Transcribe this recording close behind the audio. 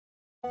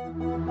The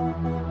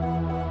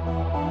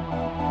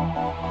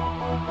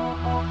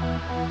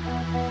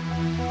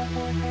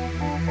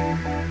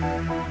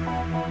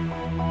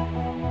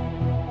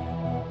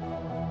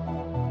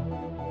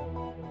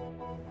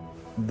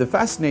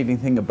fascinating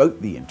thing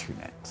about the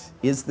internet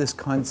is this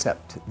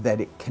concept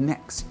that it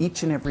connects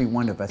each and every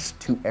one of us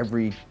to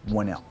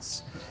everyone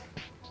else.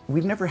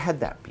 We've never had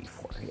that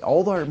before.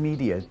 All our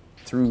media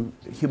through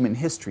human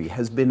history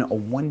has been a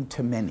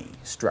one-to-many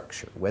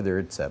structure, whether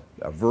it's a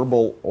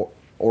verbal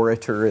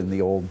orator in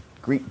the old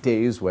Greek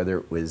days, whether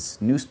it was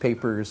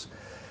newspapers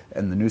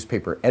and the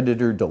newspaper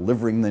editor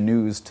delivering the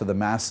news to the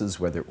masses,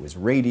 whether it was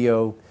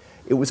radio.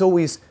 It was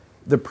always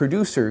the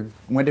producer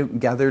went out and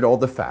gathered all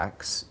the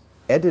facts,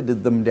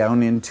 edited them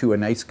down into a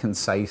nice,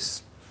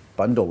 concise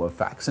bundle of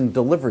facts and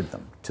delivered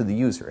them to the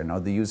user. And now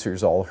the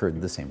users all heard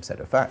the same set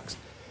of facts.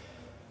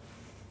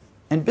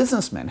 And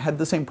businessmen had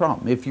the same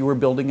problem. If you were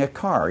building a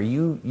car,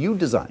 you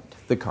designed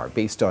the car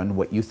based on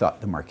what you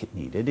thought the market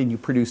needed, and you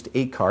produced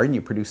a car and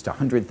you produced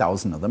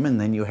 100,000 of them, and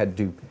then you had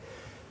to...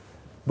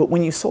 But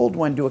when you sold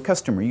one to a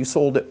customer, you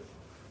sold it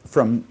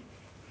from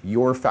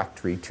your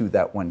factory to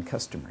that one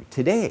customer.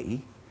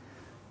 Today,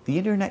 the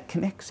internet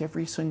connects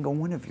every single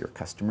one of your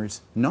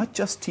customers, not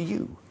just to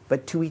you,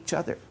 but to each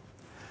other.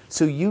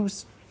 So you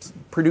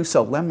produce a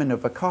lemon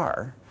of a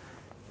car,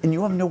 and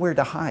you have nowhere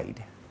to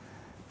hide,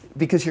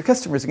 because your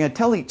customers are going to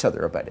tell each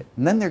other about it,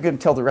 and then they're going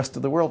to tell the rest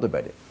of the world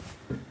about it.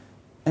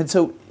 And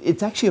so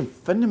it's actually a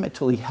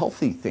fundamentally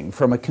healthy thing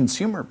from a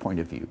consumer point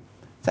of view.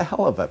 It's a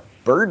hell of a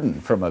burden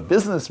from a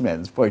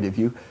businessman's point of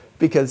view,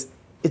 because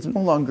it's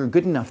no longer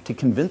good enough to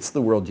convince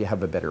the world you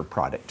have a better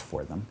product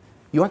for them.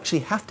 You actually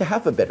have to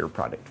have a better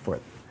product for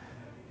them.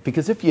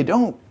 Because if you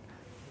don't,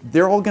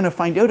 they're all going to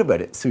find out about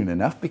it soon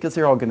enough, because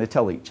they're all going to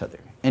tell each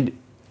other. And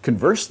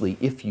conversely,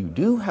 if you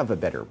do have a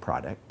better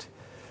product,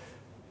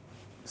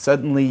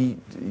 suddenly,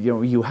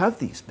 you have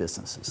these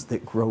businesses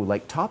that grow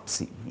like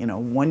Topsy.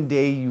 One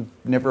day you've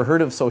never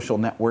heard of social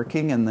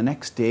networking, and the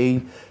next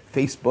day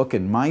Facebook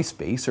and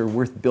MySpace are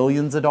worth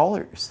billions of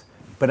dollars.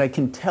 But I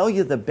can tell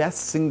you the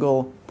best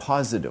single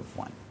positive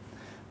one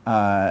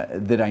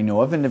that I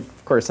know of, and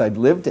of course I've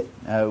lived it,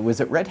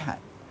 was at Red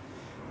Hat.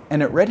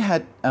 And at Red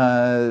Hat,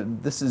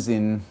 this is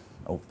in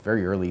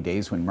very early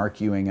days when Mark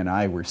Ewing and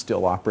I were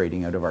still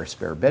operating out of our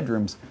spare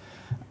bedrooms.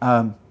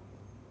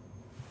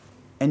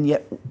 And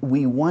yet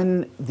we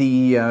won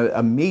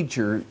a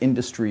major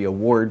industry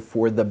award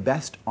for the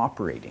best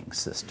operating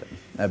system,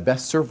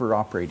 best server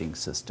operating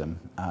system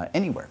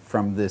anywhere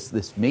from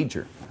this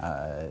major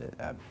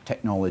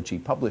technology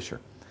publisher.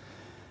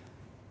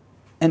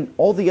 And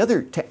all the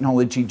other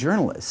technology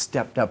journalists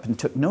stepped up and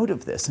took note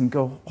of this and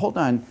go, hold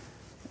on,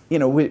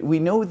 we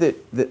know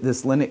that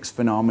this Linux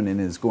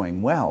phenomenon is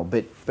going well,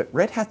 but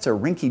Red Hat's a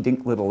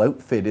rinky-dink little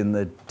outfit in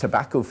the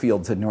tobacco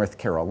fields in North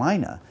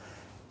Carolina.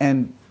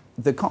 And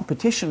the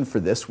competition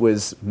for this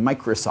was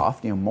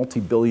Microsoft,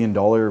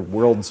 multi-billion-dollar,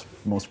 world's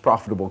most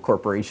profitable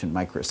corporation,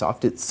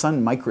 Microsoft. It's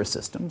Sun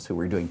Microsystems, who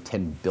were doing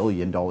 $10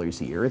 billion a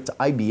year. It's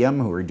IBM,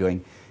 who are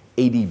doing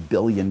 $80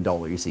 billion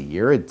a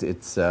year.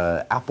 It's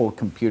Apple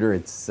Computer,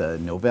 it's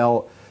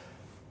Novell.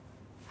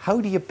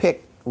 How do you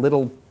pick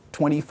little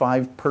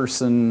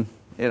 25-person,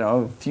 few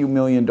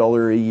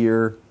 $1,000,000 a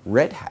year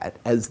Red Hat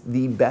as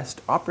the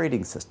best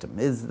operating system?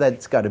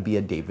 That's got to be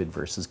a David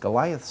versus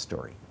Goliath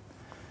story.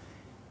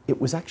 It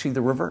was actually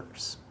the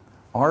reverse.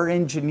 Our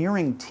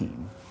engineering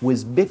team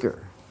was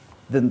bigger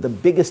than the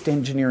biggest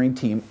engineering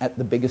team at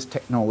the biggest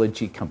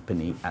technology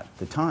company at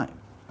the time.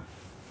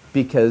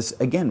 Because,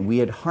 again, we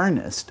had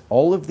harnessed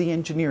all of the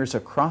engineers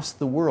across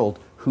the world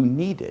who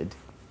needed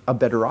a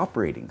better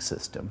operating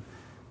system.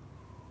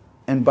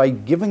 And by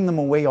giving them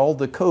away all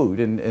the code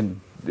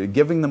and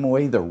giving them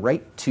away the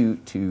right to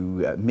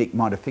make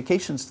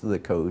modifications to the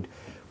code,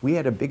 we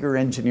had a bigger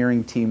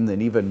engineering team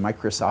than even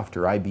Microsoft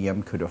or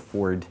IBM could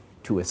afford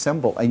to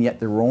assemble, and yet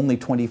there were only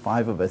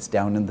 25 of us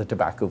down in the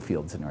tobacco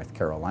fields in North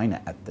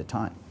Carolina at the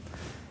time.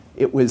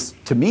 It was,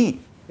 to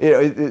me,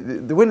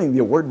 the winning the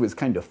award was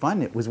kind of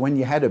fun. It was when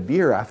you had a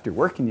beer after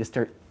work and you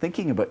start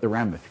thinking about the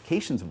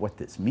ramifications of what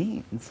this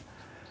means,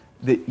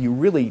 that you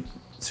really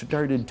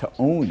started to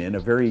own in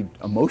a very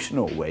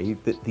emotional way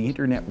that the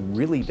internet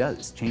really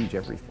does change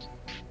everything.